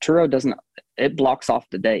is Turo it blocks off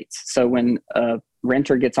the dates. So when a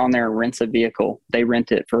renter gets on there and rents a vehicle, they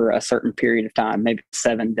rent it for a certain period of time, maybe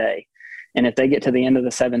 7 days. And if they get to the end of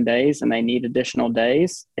the 7 days and they need additional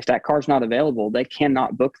days, if that car's not available, they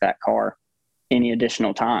cannot book that car any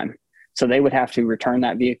additional time. So they would have to return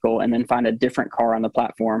that vehicle and then find a different car on the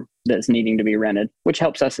platform that's needing to be rented, which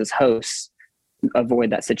helps us as hosts avoid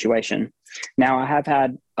that situation. Now, I have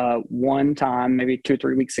had one time, maybe 2 or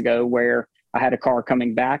 3 weeks ago, where I had a car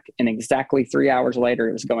coming back and exactly 3 hours later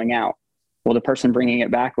it was going out. Well, the person bringing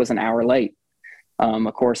it back was an hour late.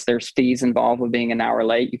 Of course, there's fees involved with being an hour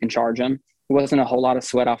late. You can charge them. It wasn't a whole lot of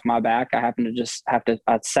sweat off my back. I happened to just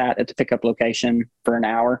I sat at the pickup location for an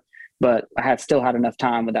hour, but I still had enough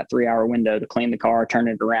time with that 3 hour window to clean the car, turn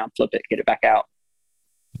it around, flip it, get it back out.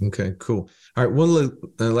 Okay, cool. All right. One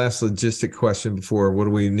last logistic question before what do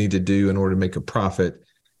we need to do in order to make a profit?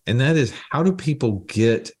 And that is, how do people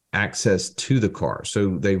get access to the car?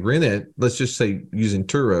 So they rent it, let's just say using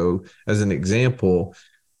Turo as an example,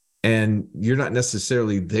 and you're not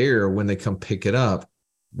necessarily there when they come pick it up.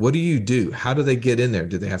 What do you do? How do they get in there?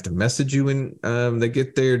 Do they have to message you when they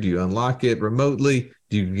get there? Do you unlock it remotely?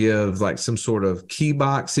 Do you give like some sort of key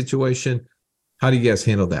box situation? How do you guys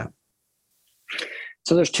handle that?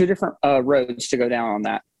 So there's 2 different roads to go down on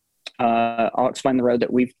that. I'll explain the road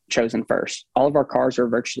that we've chosen first. All of our cars are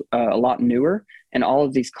virtually a lot newer, and all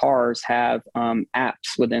of these cars have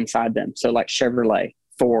apps within inside them. So like Chevrolet,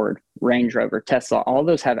 Ford, Range Rover, Tesla, all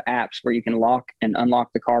those have apps where you can lock and unlock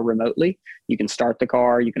the car remotely. You can start the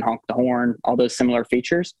car, you can honk the horn, all those similar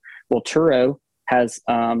features. Well, Turo has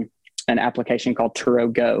an application called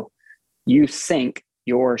Turo Go. You sync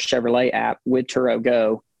your Chevrolet app with Turo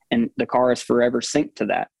Go, and the car is forever synced to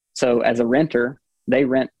that. So as a renter, they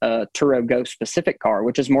rent a Turo Go specific car,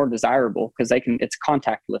 which is more desirable because it's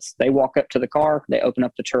contactless. They walk up to the car, they open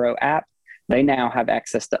up the Turo app. They now have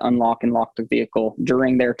access to unlock and lock the vehicle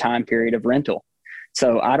during their time period of rental.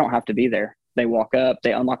 So I don't have to be there. They walk up,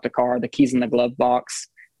 they unlock the car, the keys in the glove box,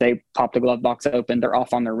 they pop the glove box open, they're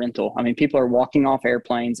off on their rental. I mean, people are walking off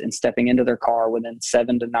airplanes and stepping into their car within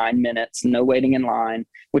 7 to 9 minutes, no waiting in line,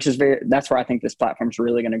 which is that's where I think this platform is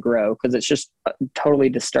really going to grow, because it's just totally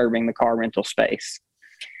disturbing the car rental space.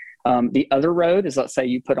 The other road is, let's say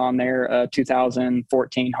you put on there a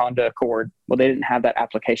 2014 Honda Accord. Well, they didn't have that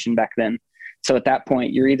application back then. So at that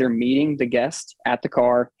point, you're either meeting the guest at the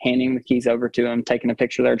car, handing the keys over to them, taking a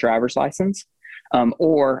picture of their driver's license,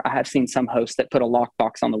 or I have seen some hosts that put a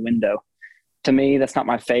lockbox on the window. To me, that's not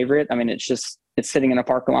my favorite. I mean, it's sitting in a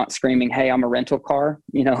parking lot screaming, "Hey, I'm a rental car,"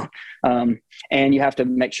 and you have to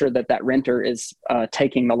make sure that that renter is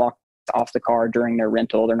taking the lock off the car during their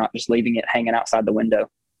rental. They're not just leaving it hanging outside the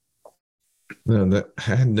window. No, I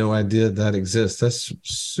had no idea that exists. That's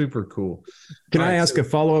super cool. Can I ask a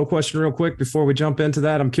follow-up question real quick before we jump into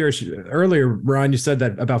that? I'm curious. Earlier, Ryan, you said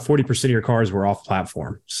that about 40% of your cars were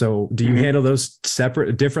off-platform. So do you handle those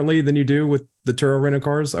differently than you do with the Turo rental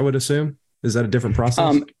cars, I would assume? Is that a different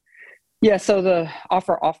process? Yeah, so the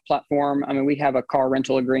off-platform, I mean, we have a car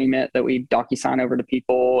rental agreement that we DocuSign over to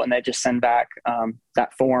people, and they just send back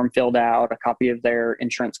that form filled out, a copy of their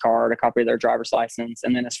insurance card, a copy of their driver's license.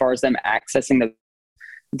 And then as far as them accessing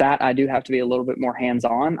that, I do have to be a little bit more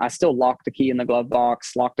hands-on. I still lock the key in the glove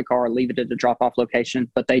box, lock the car, leave it at the drop-off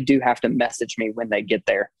location, but they do have to message me when they get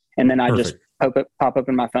there. And then I just pop up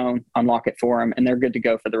in my phone, unlock it for them, and they're good to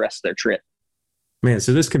go for the rest of their trip. Man,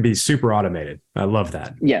 so this can be super automated. I love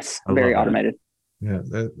that. Yes, very automated. Yeah,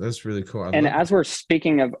 that's really cool. And as we're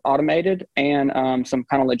speaking of automated and some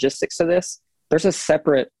kind of logistics to this, there's a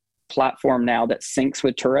separate platform now that syncs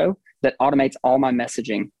with Turo that automates all my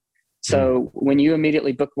messaging. So when you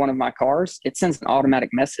immediately book one of my cars, it sends an automatic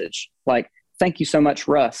message like, "Thank you so much,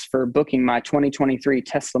 Russ, for booking my 2023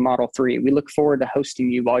 Tesla Model 3. We look forward to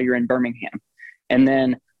hosting you while you're in Birmingham." And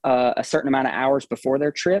then a certain amount of hours before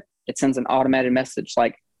their trip, it sends an automated message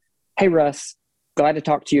like, "Hey, Russ, glad to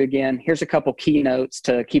talk to you again. Here's a couple keynotes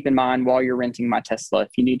to keep in mind while you're renting my Tesla. If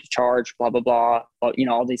you need to charge, blah, blah, blah,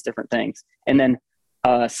 all these different things." And then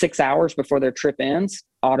 6 hours before their trip ends,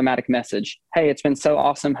 automatic message, "Hey, it's been so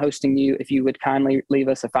awesome hosting you. If you would kindly leave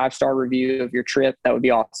us a 5-star review of your trip, that would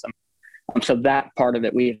be awesome." So that part of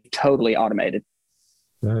it, we've totally automated.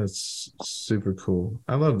 That's super cool.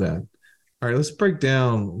 I love that. All right, let's break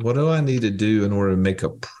down, what do I need to do in order to make a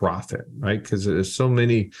profit, right? Because there's so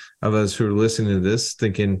many of us who are listening to this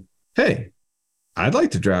thinking, "Hey, I'd like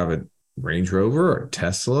to drive a Range Rover or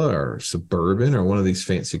Tesla or Suburban or one of these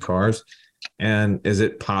fancy cars. And is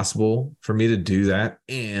it possible for me to do that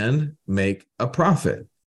and make a profit?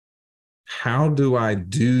 How do I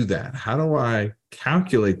do that? How do I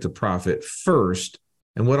calculate the profit first?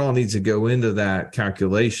 And what all needs to go into that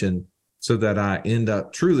calculation so that I end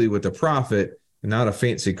up truly with a profit and not a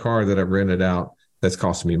fancy car that I've rented out that's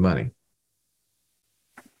costing me money?"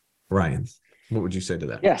 Ryan, what would you say to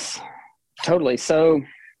that? Yes, totally. So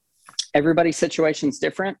everybody's situation is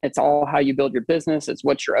different. It's all how you build your business. It's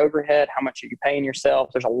what's your overhead, how much are you paying yourself.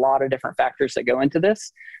 There's a lot of different factors that go into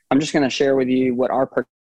this. I'm just going to share with you what our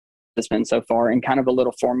has been so far, and kind of a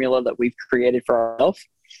little formula that we've created for ourselves.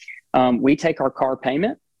 We take our car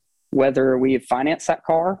payment, whether we have financed that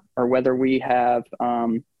car or whether we have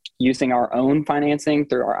using our own financing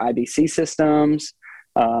through our IBC systems.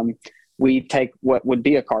 We take what would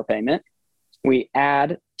be a car payment. We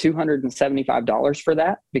add $275 for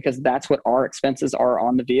that because that's what our expenses are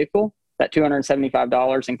on the vehicle. That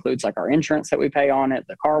 $275 includes like our insurance that we pay on it,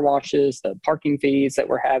 the car washes, the parking fees that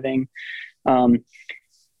we're having.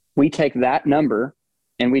 We take that number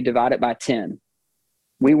and we divide it by 10.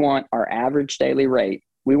 We want our average daily rate.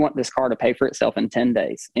 We want this car to pay for itself in 10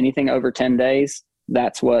 days. Anything over 10 days,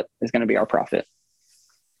 that's what is going to be our profit.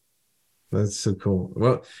 That's so cool.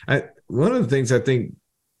 Well, one of the things I think,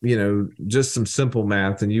 just some simple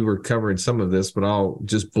math, and you were covering some of this, but I'll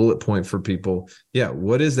just bullet point for people. Yeah.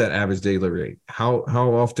 What is that average daily rate? How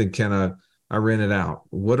often can I rent it out?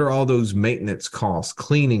 What are all those maintenance costs,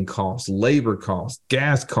 cleaning costs, labor costs,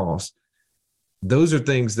 gas costs? Those are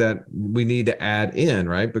things that we need to add in,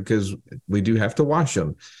 right? Because we do have to wash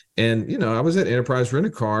them. And, I was at Enterprise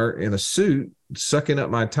Rent-A-Car in a suit, sucking up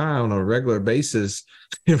my time on a regular basis,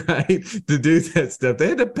 right? To do that stuff. They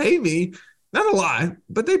had to pay me, not a lot,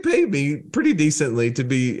 but they paid me pretty decently to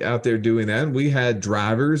be out there doing that. And we had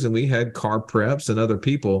drivers and we had car preps and other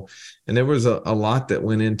people. And there was a lot that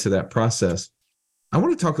went into that process. I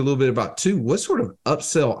want to talk a little bit about, too, what sort of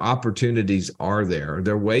upsell opportunities are there? Are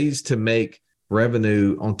there ways to make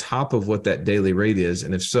revenue on top of what that daily rate is?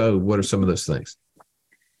 And if so, what are some of those things?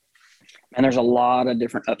 And there's a lot of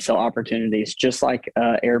different upsell opportunities, just like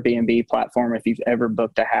Airbnb platform. If you've ever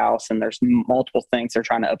booked a house, and there's multiple things they're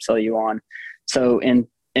trying to upsell you on. So in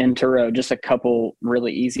Turo, just a couple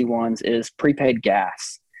really easy ones is prepaid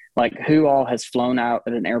gas. Like, who all has flown out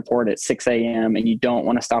at an airport at 6 a.m. and you don't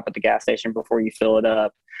want to stop at the gas station before you fill it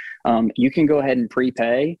up? You can go ahead and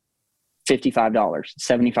prepay $55,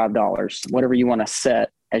 $75, whatever you want to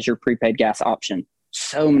set as your prepaid gas option.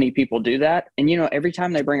 So many people do that. And, every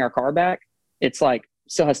time they bring our car back, it's like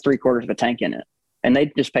still has 3/4 of a tank in it. And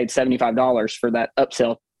they just paid $75 for that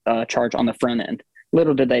upsell charge on the front end.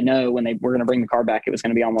 Little did they know when they were going to bring the car back, it was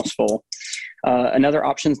going to be almost full. Another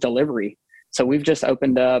option is delivery. So we've just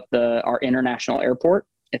opened up our international airport.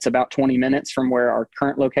 It's about 20 minutes from where our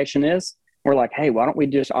current location is. We're like, hey, why don't we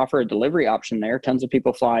just offer a delivery option there? Tons of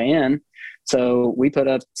people fly in. So we put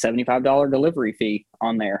a $75 delivery fee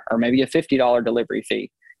on there, or maybe a $50 delivery fee.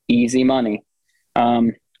 Easy money.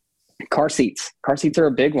 Car seats. Car seats are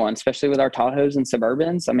a big one, especially with our Tahoes and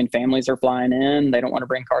Suburbans. I mean, families are flying in. They don't want to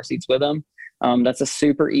bring car seats with them. That's a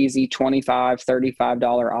super easy $25,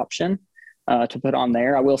 $35 option to put on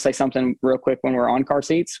there. I will say something real quick when we're on car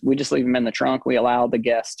seats. We just leave them in the trunk. We allow the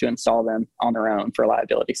guests to install them on their own for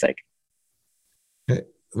liability's sake.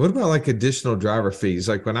 What about like additional driver fees?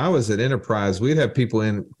 Like when I was at Enterprise, we'd have people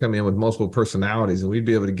come in with multiple personalities, and we'd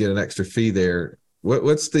be able to get an extra fee there.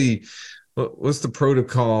 What's the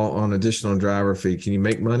protocol on additional driver fee? Can you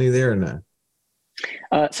make money there or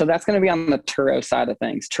not? So that's going to be on the Turo side of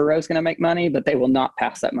things. Turo's going to make money, but they will not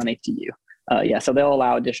pass that money to you. So they'll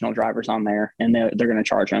allow additional drivers on there, and they're going to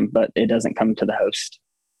charge them, but it doesn't come to the host.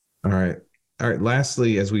 All right.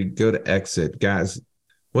 Lastly, as we go to exit, guys,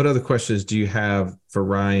 what other questions do you have for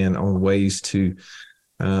Ryan on ways to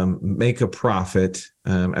make a profit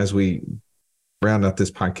as we round out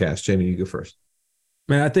this podcast? Jamie, you go first.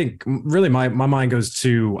 Man, I think really my mind goes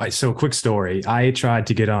to, so quick story. I tried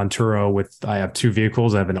to get on Turo I have two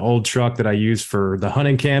vehicles. I have an old truck that I use for the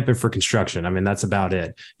hunting camp and for construction. I mean, that's about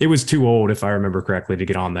it. It was too old, if I remember correctly, to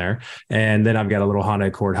get on there. And then I've got a little Honda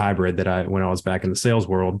Accord hybrid that when I was back in the sales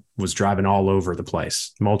world, was driving all over the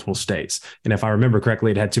place, multiple states. And if I remember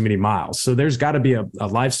correctly, it had too many miles. So there's got to be a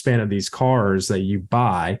lifespan of these cars that you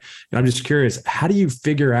buy. And I'm just curious, how do you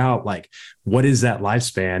figure out what is that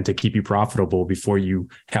lifespan to keep you profitable before you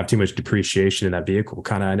have too much depreciation in that vehicle?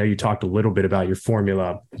 I know you talked a little bit about your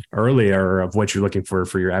formula earlier of what you're looking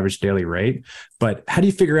for your average daily rate, but how do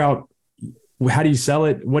you figure out, how do you sell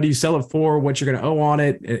it? What do you sell it for? What you're going to owe on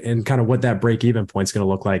it, and kind of what that break-even point is going to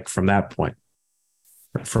look like from that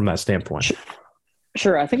standpoint?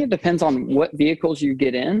 Sure. I think it depends on what vehicles you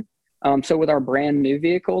get in. So with our brand new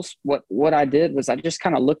vehicles, what I did was I just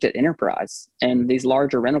kind of looked at Enterprise and these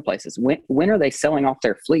larger rental places. When are they selling off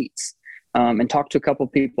their fleets? And talked to a couple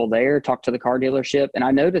of people there, talked to the car dealership. And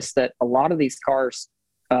I noticed that a lot of these cars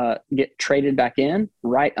get traded back in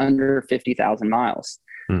right under 50,000 miles.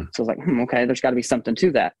 So I was like, okay, there's got to be something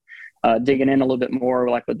to that. Digging in a little bit more,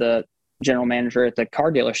 like with the general manager at the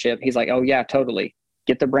car dealership, he's like, oh yeah, totally.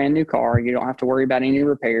 Get the brand new car. You don't have to worry about any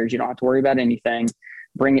repairs. You don't have to worry about anything.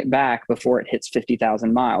 Bring it back before it hits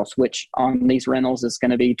 50,000 miles, which on these rentals is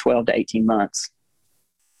going to be 12 to 18 months.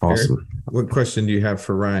 Awesome. What question do you have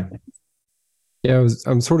for Ryan? Yeah,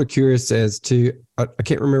 I'm sort of curious as to, I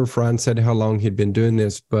can't remember if Ryan said how long he'd been doing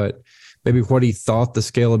this, but maybe what he thought the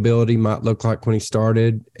scalability might look like when he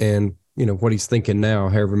started and, what he's thinking now,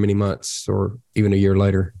 however many months or even a year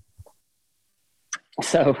later.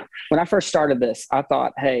 So when I first started this, I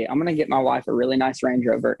thought, hey, I'm going to get my wife a really nice Range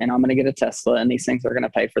Rover and I'm going to get a Tesla, and these things are going to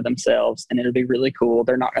pay for themselves and it'll be really cool.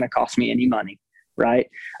 They're not going to cost me any money, right?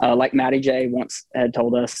 Like Matty J once had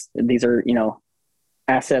told us, these are,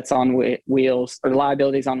 assets on wheels or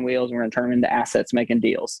liabilities on wheels. And we're going to turn them into assets making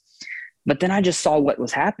deals. But then I just saw what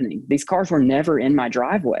was happening. These cars were never in my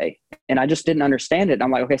driveway and I just didn't understand it. And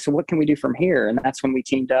I'm like, okay, so what can we do from here? And that's when we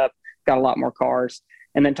teamed up, got a lot more cars.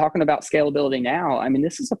 And then talking about scalability now, I mean,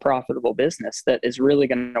 this is a profitable business that is really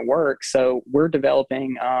going to work. So we're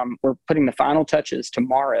developing, we're putting the final touches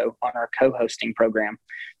tomorrow on our co-hosting program.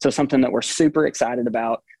 So something that we're super excited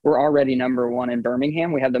about. We're already number one in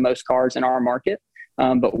Birmingham. We have the most cars in our market.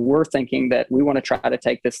 But we're thinking that we want to try to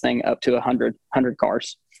take this thing up to 100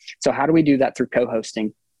 cars. So how do we do that? Through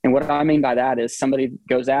co-hosting. And what I mean by that is somebody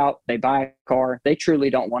goes out, they buy a car, they truly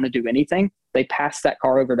don't want to do anything. They pass that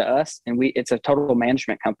car over to us and it's a total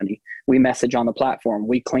management company. We message on the platform,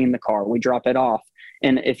 we clean the car, we drop it off.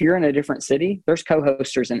 And if you're in a different city, there's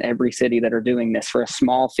co-hosters in every city that are doing this for a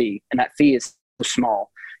small fee. And that fee is so small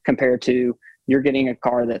compared to you're getting a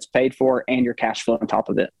car that's paid for and your cash flow on top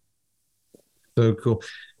of it. So cool.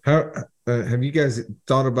 How have you guys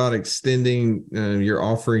thought about extending your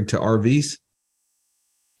offering to RVs?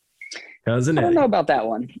 Cousin Eddie. I don't know about that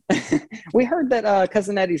one. We heard that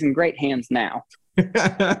Cousin Eddie's in great hands now.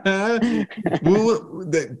 To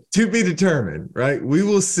be determined, right? We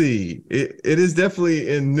will see. It is definitely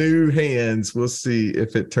in new hands. We'll see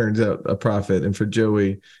if it turns out a profit. And for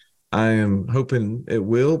Joey, I am hoping it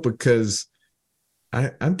will, because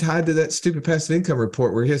I'm tied to that stupid passive income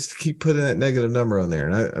report where he has to keep putting that negative number on there.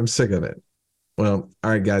 And I'm sick of it. Well,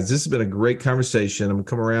 all right, guys, this has been a great conversation. I'm going to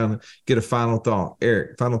come around and get a final thought.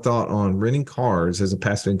 Eric, final thought on renting cars as a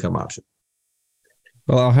passive income option.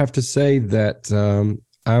 Well, I'll have to say that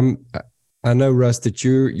I know, Russ, that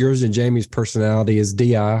yours and Jamie's personality is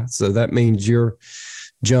DI. So that means you're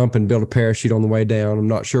jump and build a parachute on the way down. I'm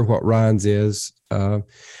not sure what Ryan's is. I'm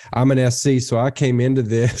an SC, so I came into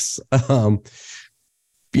this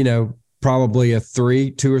probably a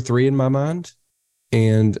 2 or 3 in my mind.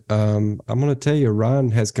 And I'm going to tell you,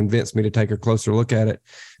 Ryan has convinced me to take a closer look at it.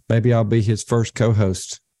 Maybe I'll be his first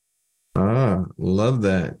co-host. Love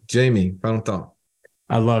that. Jamie, final thought.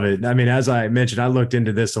 I love it. I mean, as I mentioned, I looked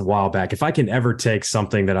into this a while back. If I can ever take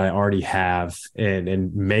something that I already have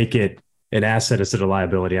and make it an asset instead of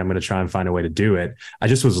liability, I'm going to try and find a way to do it. I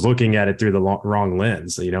just was looking at it through the wrong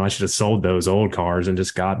lens. I should have sold those old cars and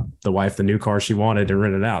just got the wife the new car she wanted and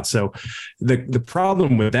rent it out. So the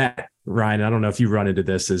problem with that, Ryan, I don't know if you run into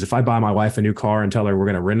this, is if I buy my wife a new car and tell her we're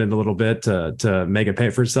going to rent it a little bit to make it pay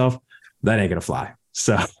for itself, that ain't going to fly.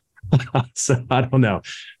 So I don't know.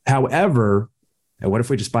 However, what if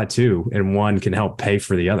we just buy 2 and one can help pay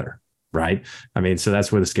for the other? Right. I mean, so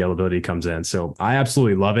that's where the scalability comes in. So I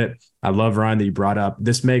absolutely love it. I love, Ryan, that you brought up.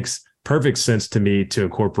 This makes perfect sense to me to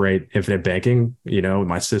incorporate infinite banking,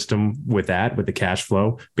 my system with the cash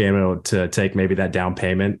flow, being able to take maybe that down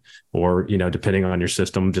payment or, depending on your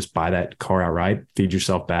system, just buy that car outright, feed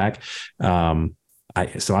yourself back.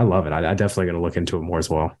 So I love it. I definitely going to look into it more as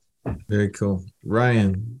well. Very cool.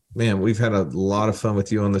 Ryan, man, we've had a lot of fun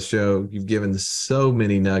with you on the show. You've given so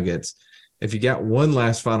many nuggets. If you got one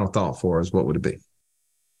last final thought for us, what would it be?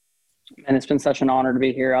 And it's been such an honor to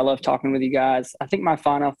be here. I love talking with you guys. I think my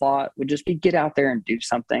final thought would just be get out there and do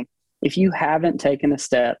something. If you haven't taken a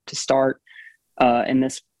step to start in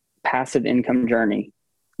this passive income journey,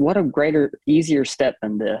 what a greater, easier step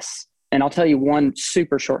than this. And I'll tell you one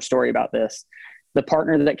super short story about this. The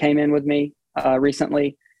partner that came in with me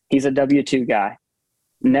recently, he's a W-2 guy,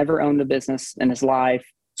 never owned a business in his life,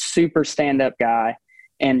 super stand-up guy.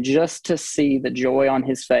 And just to see the joy on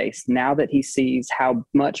his face now that he sees how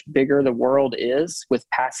much bigger the world is with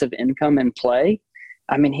passive income in play,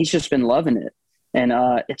 I mean, he's just been loving it. And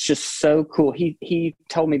it's just so cool. He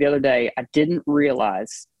told me the other day, I didn't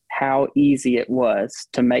realize how easy it was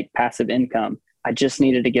to make passive income. I just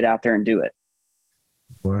needed to get out there and do it.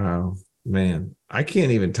 Wow, man, I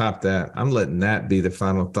can't even top that. I'm letting that be the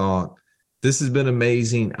final thought. This has been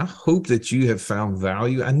amazing. I hope that you have found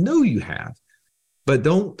value. I know you have. But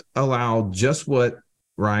don't allow just what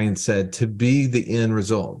Ryan said to be the end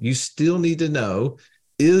result. You still need to know,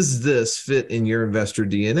 is this fit in your investor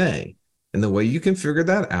DNA? And the way you can figure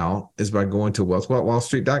that out is by going to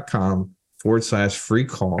wealthwithoutwallstreet.com/free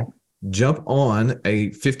call. jump on a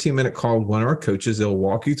 15-minute call with one of our coaches. They'll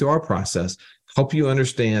walk you through our process, help you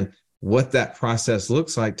understand what that process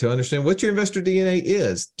looks like, to understand what your investor DNA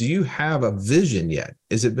is. Do you have a vision yet?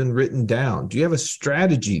 Has it been written down? Do you have a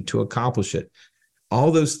strategy to accomplish it?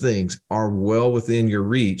 All those things are well within your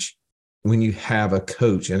reach when you have a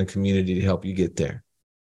coach and a community to help you get there.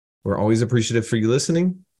 We're always appreciative for you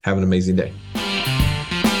listening. Have an amazing day.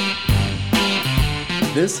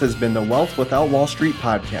 This has been the Wealth Without Wall Street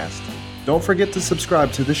podcast. Don't forget to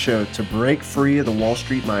subscribe to the show to break free of the Wall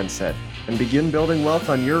Street mindset and begin building wealth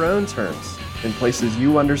on your own terms in places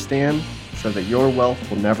you understand, so that your wealth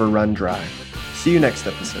will never run dry. See you next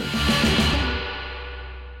episode.